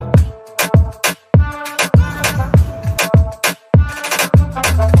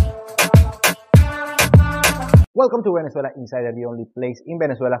Welcome to Venezuela Insider, the only place in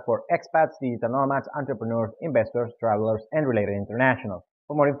Venezuela for expats, digital nomads, entrepreneurs, investors, travelers, and related internationals.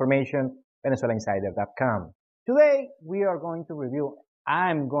 For more information, venezuelainsider.com. Today,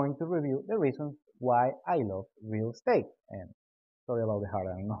 I'm going to review the reasons why I love real estate. And sorry about the hard,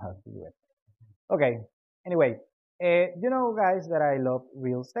 I don't know how to do it. Okay, anyway, you know guys that I love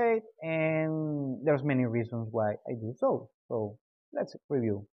real estate and there's many reasons why I do so. So let's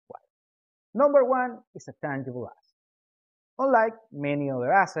review why. Number one is a tangible asset. Unlike many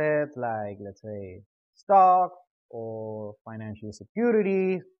other assets like, let's say, stock or financial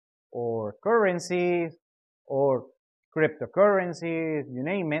securities or currencies or cryptocurrencies, you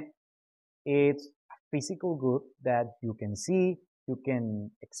name it, it's a physical good that you can see, you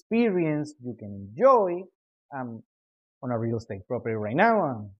can experience, you can enjoy. I'm on a real estate property right now.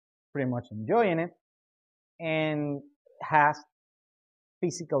 I'm pretty much enjoying it and has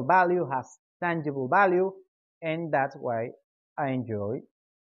physical value, has tangible value, and that's why I enjoy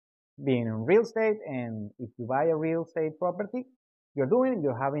being in real estate. And if you buy a real estate property, you're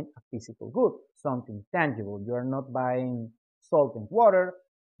having a physical good, something tangible. You're not buying salt and water.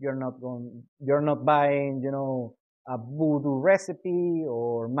 You're not buying, a voodoo recipe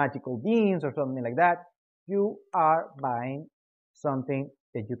or magical beans or something like that. You are buying something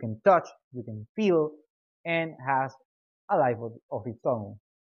that you can touch, you can feel, and has a life of its own.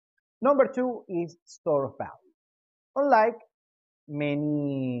 Number two is store of value. Unlike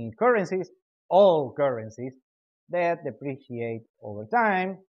many currencies, all currencies that depreciate over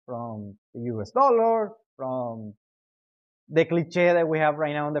time, from the US dollar, from the cliche that we have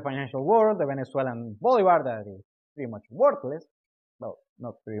right now in the financial world, the Venezuelan bolivar that is pretty much worthless. Well,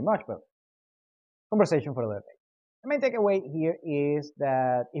 not pretty much, but conversation for another day. The main takeaway here is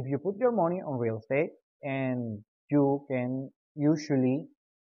that if you put your money on real estate, and you can usually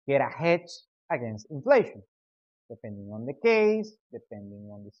get a hedge against inflation, depending on the case, depending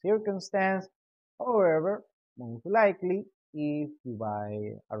on the circumstance. However, most likely, if you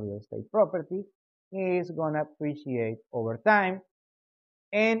buy a real estate property, it's gonna appreciate over time,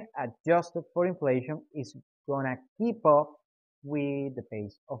 and adjusted for inflation, is gonna keep up with the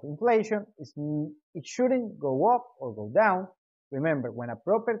pace of inflation. It shouldn't go up or go down. Remember, when a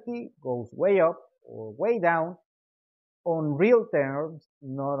property goes way up or way down, on real terms,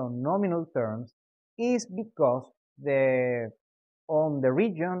 not on nominal terms, is because on the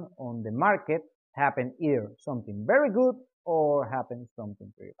region, on the market, happened either something very good or happened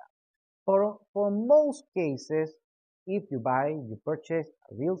something very bad. For most cases, if you purchase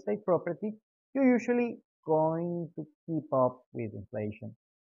a real estate property, you're usually going to keep up with inflation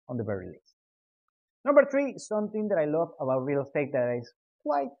on the very least. Number three, something that I love about real estate that is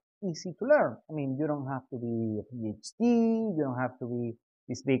quite easy to learn. I mean, you don't have to be a PhD, you don't have to be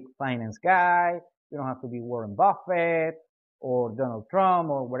this big finance guy, you don't have to be Warren Buffett or Donald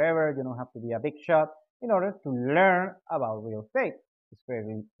Trump or whatever, you don't have to be a big shot in order to learn about real estate. It's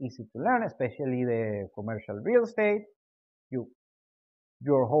very easy to learn, especially the commercial real estate.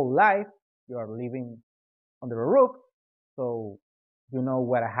 Your whole life, you are living under a roof, so you know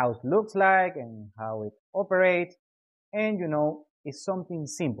what a house looks like and how it operates, and it's something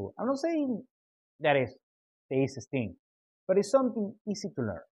simple. I'm not saying that is the easiest thing, but it's something easy to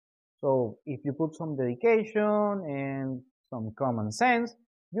learn. So if you put some dedication and some common sense,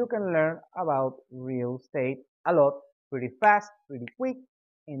 you can learn about real estate a lot, pretty fast, pretty quick,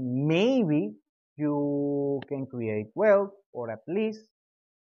 and maybe you can create wealth, or at least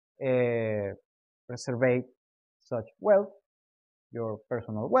preserve such wealth, your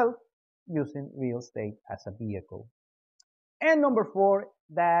personal wealth, using real estate as a vehicle. And number four,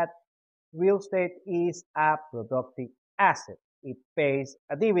 that real estate is a productive asset. It pays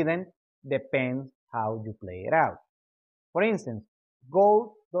a dividend, depends how you play it out. For instance,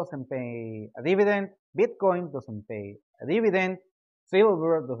 gold doesn't pay a dividend, Bitcoin doesn't pay a dividend,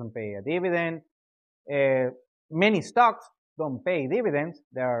 silver doesn't pay a dividend, many stocks don't pay dividends.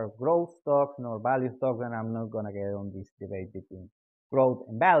 There are growth stocks nor value stocks, and I'm not gonna get on this debate between growth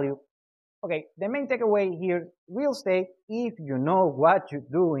and value. Okay, the main takeaway here, real estate, if you know what you're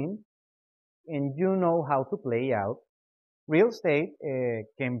doing and you know how to play out, real estate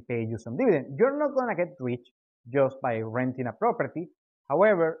can pay you some dividend. You're not gonna get rich just by renting a property.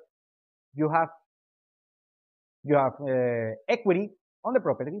 However, you have equity on the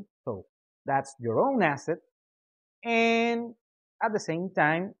property, so that's your own asset, and at the same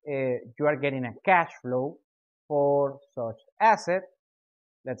time, you are getting a cash flow for such asset.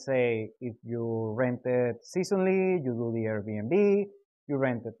 Let's say if you rent it seasonally, you do the Airbnb, you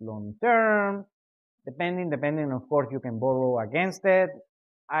rent it long term, depending, of course, you can borrow against it.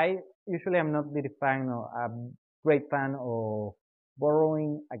 I usually am not verifying great fan of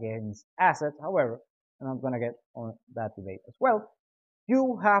borrowing against assets. However, and I'm going to get on that debate as well.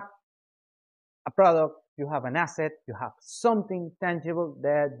 You have a product, you have an asset, you have something tangible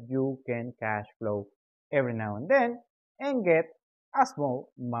that you can cash flow every now and then and get a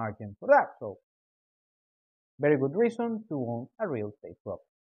small margin for that. So, very good reason to own a real estate property.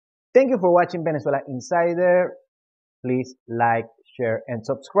 Thank you for watching Venezuela Insider. Please like, share, and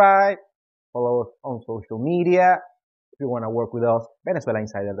subscribe. Follow us on social media. If you want to work with us,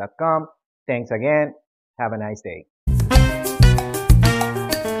 VenezuelaInsider.com. Thanks again. Have a nice day.